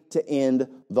ready to end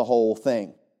the whole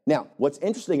thing. Now, what's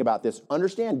interesting about this,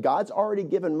 understand God's already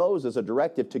given Moses a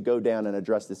directive to go down and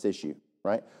address this issue,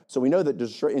 right? So we know that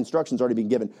instructions already been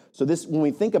given. So this, when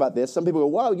we think about this, some people go,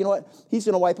 wow, you know what? He's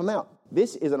going to wipe them out.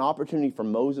 This is an opportunity for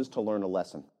Moses to learn a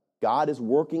lesson. God is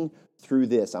working through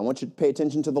this. I want you to pay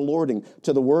attention to the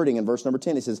wording in verse number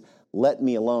 10. It says, let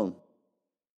me alone.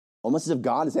 Almost as if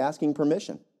God is asking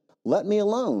permission. Let me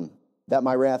alone, that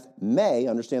my wrath may,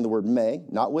 understand the word may,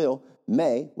 not will,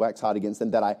 may wax hot against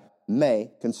them, that I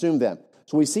may consume them.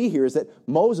 So we see here is that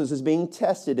Moses is being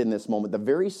tested in this moment the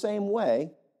very same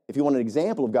way. If you want an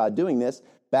example of God doing this,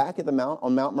 back at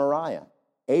on Mount Moriah,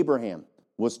 Abraham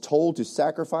was told to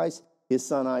sacrifice his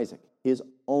son Isaac, his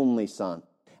only son.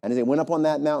 And as they went up on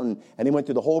that mountain, and he went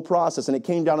through the whole process, and it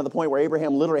came down to the point where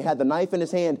Abraham literally had the knife in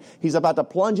his hand. He's about to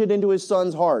plunge it into his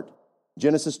son's heart.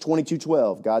 Genesis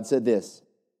 22:12, God said this,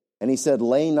 and he said,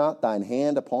 lay not thine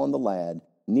hand upon the lad,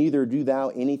 neither do thou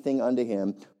anything unto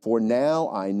him, for now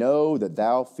I know that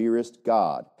thou fearest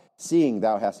God, seeing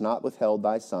thou hast not withheld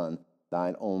thy son,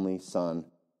 thine only son,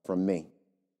 from me.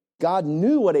 God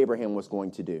knew what Abraham was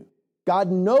going to do.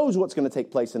 God knows what's going to take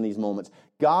place in these moments.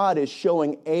 God is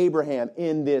showing Abraham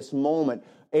in this moment,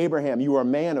 Abraham, you are a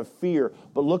man of fear,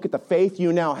 but look at the faith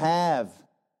you now have.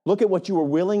 Look at what you were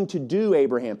willing to do,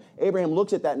 Abraham. Abraham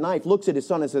looks at that knife, looks at his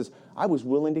son and says, I was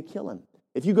willing to kill him.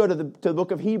 If you go to the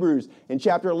book of Hebrews in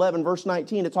chapter 11, verse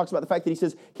 19, it talks about the fact that he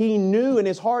says he knew in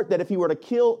his heart that if he were to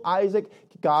kill Isaac,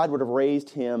 God would have raised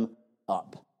him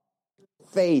up.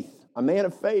 Faith, a man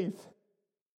of faith.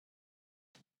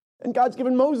 And God's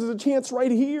given Moses a chance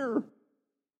right here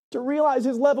to realize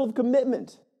his level of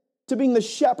commitment to being the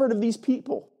shepherd of these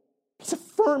people. He's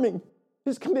affirming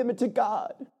his commitment to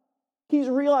God. He's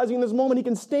realizing in this moment he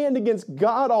can stand against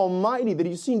God Almighty that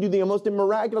he's seen do the most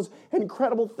miraculous and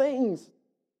incredible things.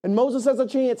 And Moses has a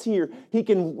chance here. He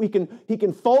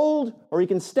can fold or he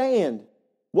can stand.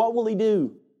 What will he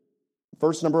do?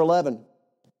 Verse number 11.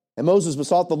 And Moses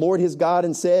besought the Lord his God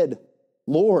and said,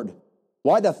 Lord,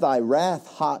 why doth thy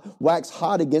wrath wax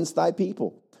hot against thy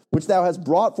people, which thou hast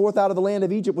brought forth out of the land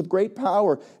of Egypt with great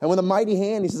power and with a mighty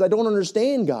hand? He says, I don't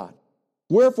understand, God.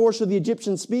 Wherefore should the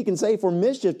Egyptians speak and say, for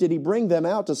mischief did he bring them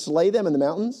out to slay them in the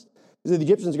mountains? He said, the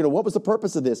Egyptians are going to, what was the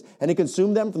purpose of this? And he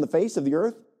consumed them from the face of the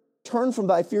earth? Turn from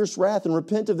thy fierce wrath and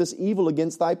repent of this evil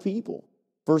against thy people.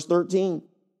 Verse 13,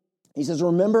 he says,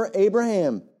 remember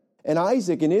Abraham and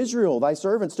Isaac and Israel, thy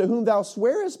servants, to whom thou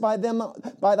swearest by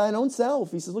thine own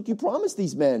self. He says, look, you promised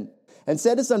these men, and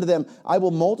saidest unto them, I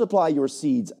will multiply your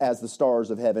seeds as the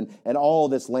stars of heaven, and all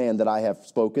this land that I have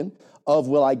spoken of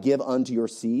will I give unto your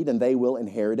seed, and they will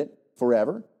inherit it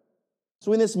forever.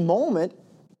 So in this moment,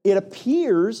 it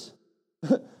appears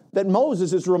that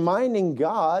Moses is reminding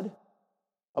God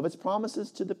of his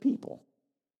promises to the people.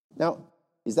 Now,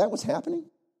 is that what's happening?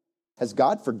 Has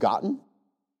God forgotten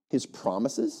his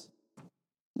promises?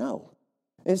 No.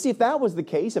 And see, if that was the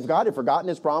case, if God had forgotten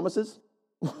his promises,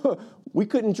 we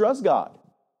couldn't trust God,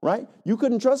 right? You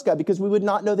couldn't trust God because we would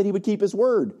not know that he would keep his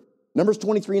word. Numbers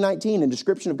 23:19, in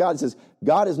description of God, it says,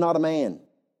 God is not a man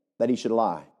that he should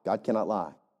lie. God cannot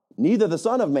lie. Neither the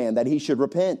son of man that he should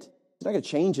repent. He's not going to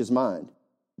change his mind.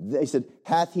 They said,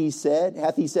 hath he said,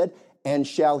 and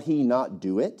shall he not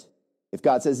do it? If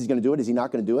God says he's going to do it, is he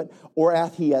not going to do it? Or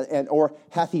hath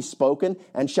he spoken,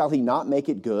 and shall he not make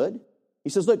it good? He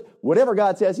says, look, whatever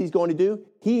God says he's going to do,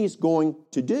 he's going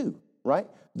to do, right?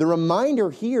 The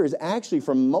reminder here is actually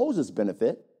for Moses'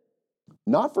 benefit,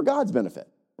 not for God's benefit,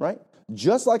 right?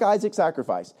 Just like Isaac's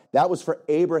sacrifice, that was for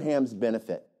Abraham's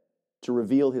benefit, to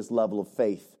reveal his level of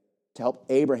faith, to help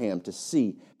Abraham to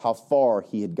see how far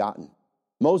he had gotten.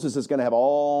 Moses is going to have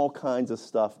all kinds of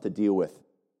stuff to deal with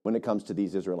when it comes to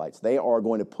these Israelites. They are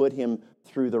going to put him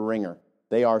through the ringer.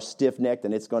 They are stiff-necked,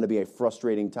 and it's going to be a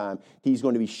frustrating time. He's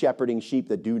going to be shepherding sheep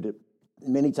that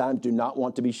many times do not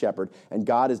want to be shepherded, and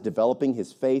God is developing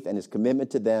his faith and his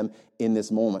commitment to them in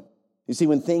this moment. You see,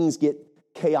 when things get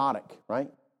chaotic, right?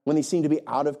 When they seem to be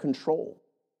out of control,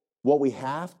 what we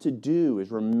have to do is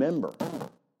remember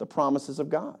the promises of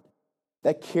God,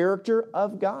 that character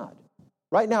of God.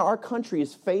 Right now, our country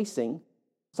is facing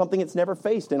something it's never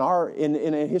faced in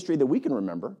a history that we can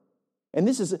remember. And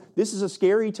this is a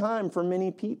scary time for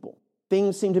many people.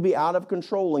 Things seem to be out of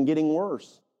control and getting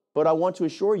worse. But I want to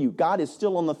assure you, God is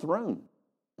still on the throne.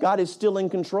 God is still in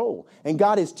control. And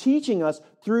God is teaching us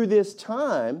through this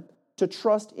time to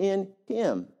trust in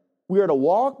him. We are to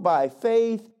walk by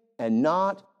faith and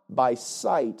not by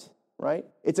sight, right?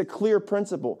 It's a clear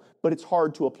principle, but it's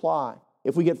hard to apply.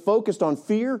 If we get focused on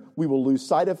fear, we will lose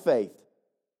sight of faith.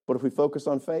 But if we focus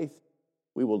on faith,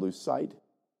 we will lose sight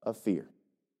of fear.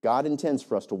 God intends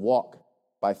for us to walk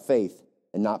by faith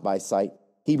and not by sight.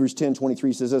 Hebrews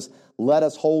 10:23 says this, let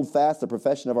us hold fast the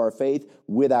profession of our faith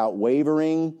without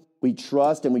wavering. We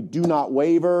trust and we do not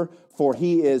waver, for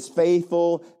he is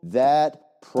faithful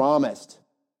that promised.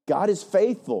 God is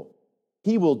faithful.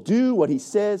 He will do what he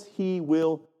says he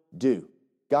will do.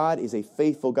 God is a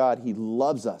faithful God. He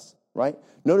loves us, right?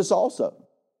 Notice also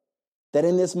that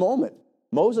in this moment,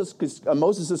 Moses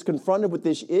is confronted with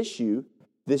this issue,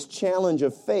 this challenge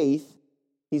of faith.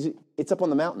 It's up on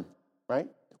the mountain, right?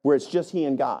 Where it's just he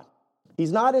and God.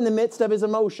 He's not in the midst of his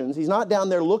emotions. He's not down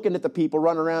there looking at the people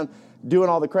running around doing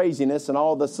all the craziness and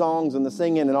all the songs and the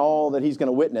singing and all that he's going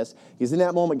to witness. He's in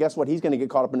that moment, guess what? He's going to get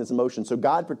caught up in his emotions. So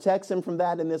God protects him from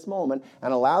that in this moment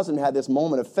and allows him to have this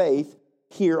moment of faith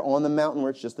here on the mountain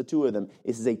where it's just the two of them.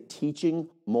 This is a teaching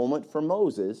moment for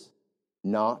Moses,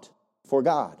 not for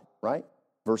God, right?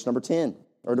 Verse number 10,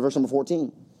 or to verse number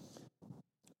 14.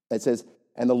 It says,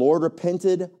 and the Lord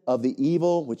repented of the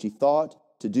evil which he thought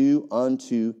to do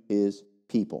unto his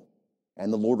people.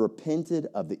 And the Lord repented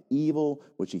of the evil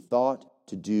which he thought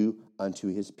to do unto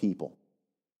his people.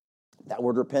 That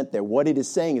word repent there, what it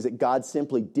is saying is that God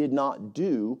simply did not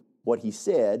do what he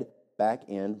said back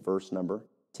in verse number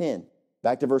 10.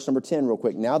 Back to verse number 10 real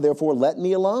quick. Now therefore let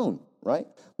me alone, right?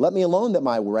 Let me alone that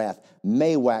my wrath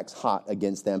may wax hot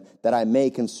against them, that I may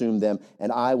consume them,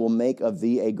 and I will make of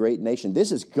thee a great nation.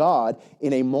 This is God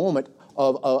in a moment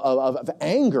of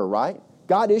anger, right?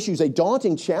 God issues a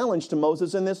daunting challenge to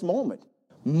Moses in this moment.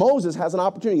 Moses has an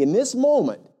opportunity in this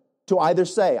moment to either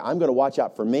say, I'm going to watch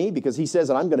out for me because he says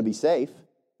that I'm going to be safe,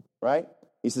 right?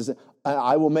 He says,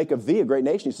 I will make of thee a great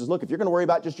nation. He says, look, if you're going to worry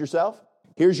about just yourself,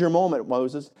 here's your moment,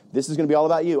 Moses. This is going to be all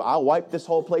about you. I'll wipe this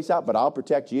whole place out, but I'll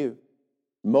protect you.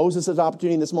 Moses has an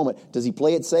opportunity in this moment. Does he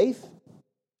play it safe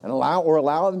and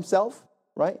allow himself,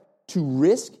 right, to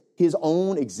risk his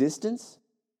own existence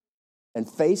and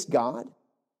face God?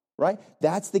 Right?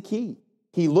 That's the key.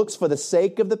 He looks for the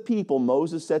sake of the people.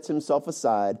 Moses sets himself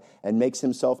aside and makes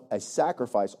himself a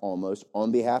sacrifice almost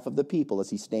on behalf of the people as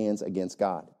he stands against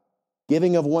God.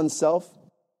 Giving of oneself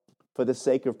for the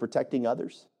sake of protecting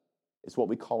others is what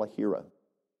we call a hero,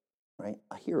 right?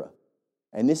 A hero.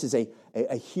 And this is a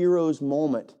hero's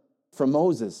moment for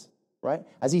Moses, right?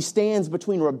 As he stands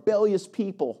between rebellious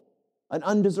people, an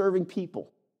undeserving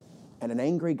people, and an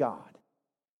angry God.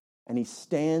 And he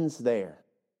stands there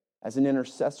as an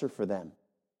intercessor for them.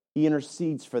 He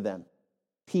intercedes for them.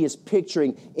 He is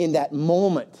picturing in that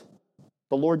moment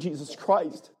the Lord Jesus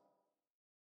Christ.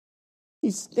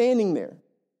 He's standing there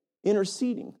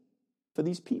interceding for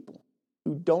these people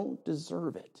who don't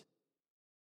deserve it,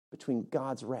 between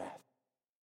God's wrath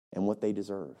and what they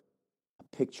deserve.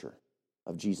 A picture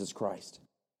of Jesus Christ.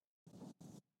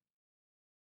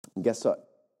 And guess what?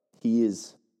 He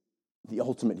is the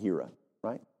ultimate hero,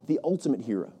 right? The ultimate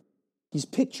hero. He's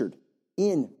pictured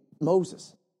in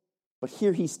Moses. But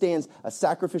here he stands, a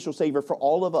sacrificial Savior for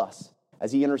all of us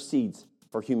as he intercedes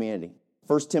for humanity.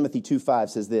 1 Timothy 2:5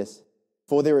 says this,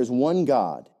 for there is one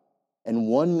God and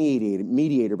one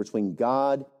mediator between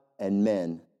God and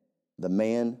men, the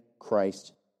man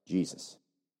Christ Jesus.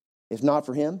 If not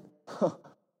for him,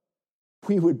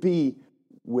 we would be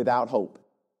without hope.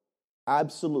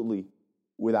 Absolutely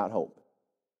without hope.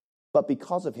 But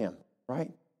because of him,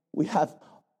 right? We have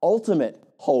ultimate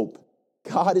hope.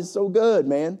 God is so good,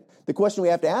 man. The question we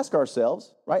have to ask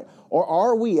ourselves, right? Or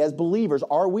are we, as believers,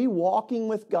 are we walking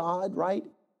with God, right?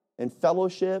 In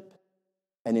fellowship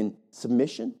and in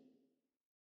submission?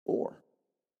 Or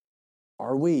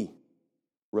are we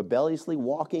rebelliously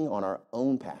walking on our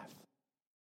own path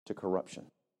to corruption?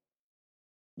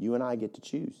 You and I get to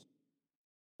choose.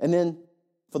 And then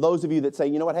for those of you that say,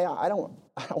 you know what, hey, I don't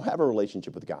have a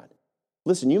relationship with God.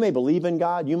 Listen, you may believe in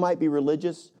God, you might be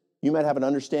religious, you might have an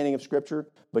understanding of Scripture,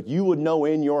 but you would know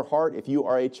in your heart if you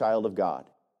are a child of God.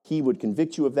 He would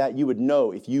convict you of that. You would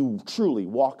know if you truly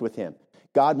walked with Him.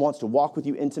 God wants to walk with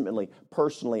you intimately,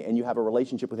 personally, and you have a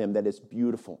relationship with Him that is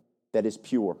beautiful, that is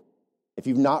pure. If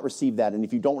you've not received that, and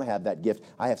if you don't have that gift,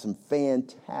 I have some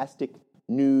fantastic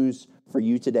news for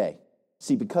you today.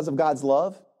 See, because of God's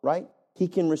love, right, He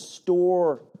can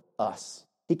restore us.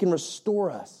 He can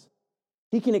restore us.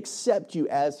 He can accept you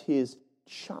as His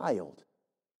child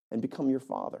and become your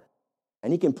father.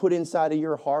 And He can put inside of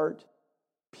your heart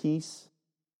peace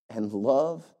and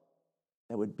love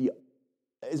that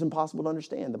is impossible to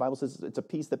understand. The Bible says it's a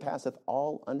peace that passeth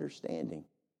all understanding.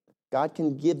 God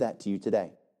can give that to you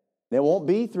today. And it won't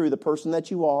be through the person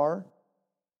that you are.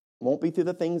 It won't be through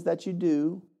the things that you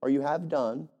do or you have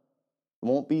done. It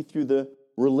won't be through the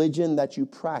religion that you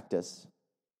practice.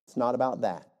 It's not about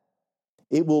that.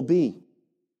 It will be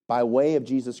by way of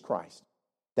Jesus Christ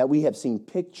that we have seen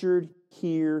pictured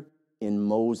here in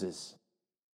Moses.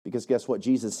 Because guess what?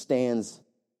 Jesus stands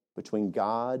between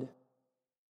God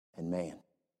and man.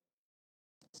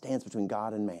 Stands between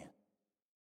God and man.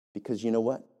 Because you know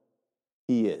what?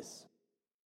 He is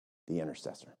the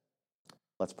intercessor.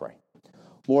 Let's pray.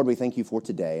 Lord, we thank you for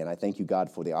today, and I thank you, God,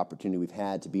 for the opportunity we've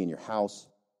had to be in your house.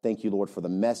 Thank you, Lord, for the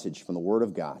message from the Word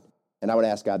of God. And I would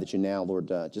ask, God, that you now, Lord,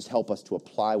 just help us to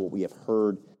apply what we have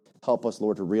heard. Help us,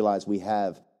 Lord, to realize we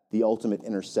have the ultimate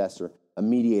intercessor, a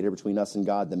mediator between us and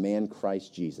God, the man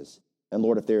Christ Jesus. And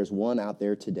Lord, if there is one out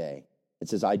there today that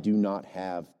says, I do not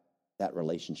have that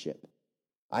relationship.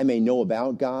 I may know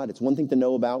about God. It's one thing to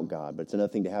know about God, but it's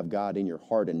another thing to have God in your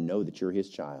heart and know that you're His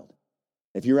child.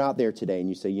 If you're out there today and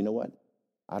you say, you know what?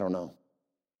 I don't know.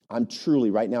 I'm truly,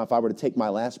 right now, if I were to take my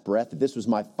last breath, if this was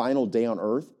my final day on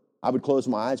earth, I would close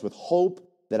my eyes with hope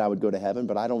that I would go to heaven,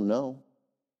 but I don't know.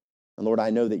 And Lord, I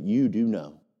know that you do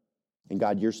know. And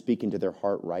God, you're speaking to their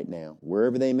heart right now,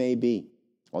 wherever they may be,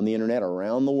 on the internet or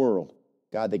around the world.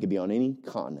 God, they could be on any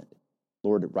continent.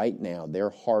 Lord, right now, their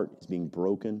heart is being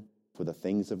broken for the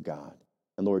things of God.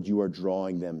 And Lord, you are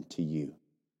drawing them to you.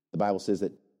 The Bible says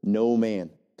that no man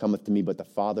cometh to me, but the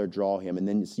Father draw him. And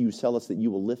then you tell us that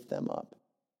you will lift them up.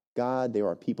 God, there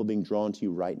are people being drawn to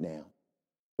you right now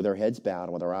with their heads bowed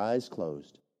and with their eyes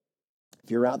closed. If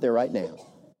you're out there right now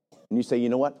and you say, you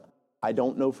know what? I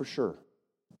don't know for sure.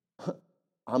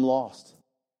 I'm lost.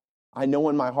 I know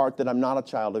in my heart that I'm not a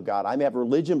child of God. I may have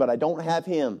religion, but I don't have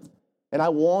Him. And I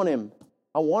want Him.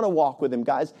 I want to walk with Him.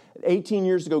 Guys, 18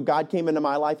 years ago, God came into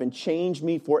my life and changed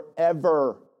me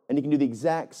forever. And He can do the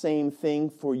exact same thing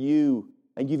for you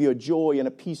and give you a joy and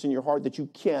a peace in your heart that you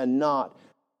cannot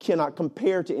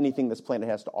compare to anything this planet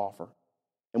has to offer.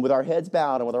 And with our heads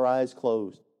bowed and with our eyes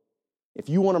closed, if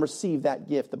you want to receive that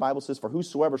gift, the Bible says, for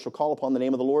whosoever shall call upon the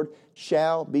name of the Lord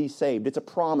shall be saved. It's a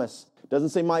promise. It doesn't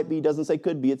say might be, doesn't say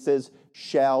could be. It says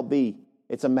shall be.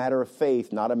 It's a matter of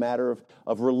faith, not a matter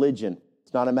of religion.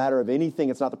 It's not a matter of anything.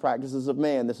 It's not the practices of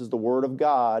man. This is the word of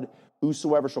God.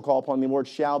 Whosoever shall call upon the Lord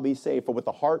shall be saved. For with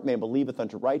the heart man believeth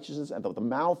unto righteousness, and with the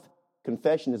mouth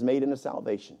confession is made unto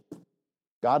salvation.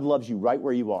 God loves you right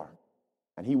where you are.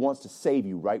 And He wants to save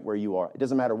you right where you are. It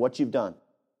doesn't matter what you've done.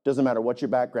 It doesn't matter what your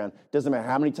background. It doesn't matter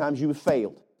how many times you have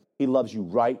failed. He loves you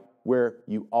right where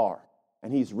you are.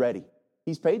 And He's ready.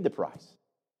 He's paid the price.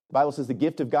 The Bible says the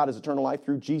gift of God is eternal life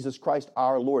through Jesus Christ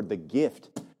our Lord. The gift.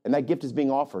 And that gift is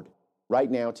being offered right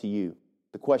now to you.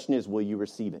 The question is, will you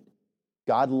receive it?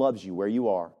 God loves you where you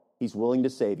are. He's willing to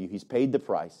save you. He's paid the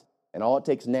price. And all it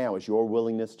takes now is your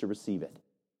willingness to receive it.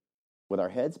 With our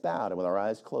heads bowed and with our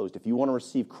eyes closed, if you want to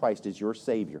receive Christ as your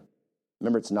Savior,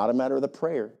 remember, it's not a matter of the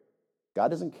prayer. God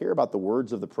doesn't care about the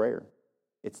words of the prayer.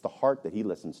 It's the heart that He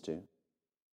listens to.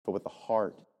 For with the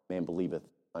heart man believeth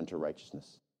unto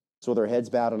righteousness. So with our heads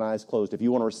bowed and eyes closed, if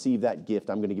you want to receive that gift,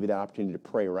 I'm going to give you that opportunity to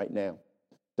pray right now.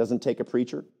 It doesn't take a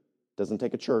preacher. It doesn't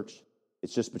take a church.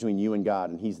 It's just between you and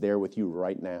God, and He's there with you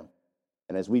right now.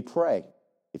 And as we pray,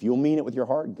 if you'll mean it with your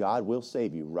heart, God will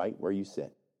save you right where you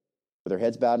sit. With our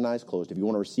heads bowed and eyes closed, if you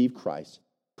want to receive Christ,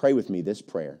 pray with me this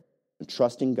prayer and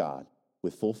trust in God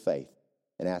with full faith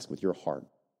and ask with your heart.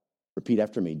 Repeat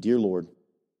after me. Dear Lord,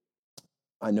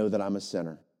 I know that I'm a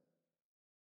sinner,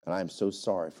 and I am so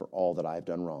sorry for all that I have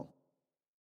done wrong.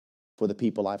 for the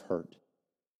people I've hurt,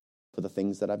 for the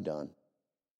things that I've done,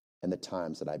 and the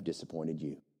times that I've disappointed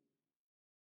you.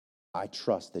 I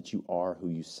trust that you are who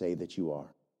you say that you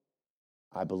are.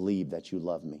 I believe that you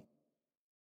love me.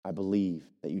 I believe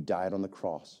that you died on the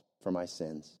cross for my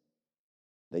sins,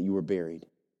 that you were buried,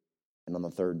 and on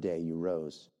the third day you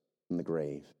rose from the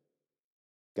grave.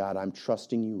 God, I'm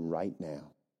trusting you right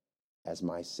now as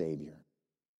my Savior.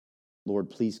 Lord,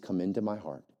 please come into my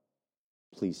heart.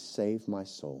 Please save my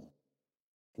soul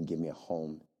and give me a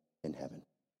home in heaven.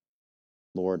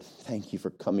 Lord, thank you for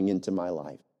coming into my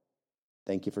life.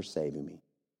 Thank you for saving me.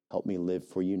 Help me live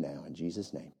for you now. In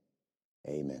Jesus' name,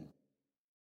 amen.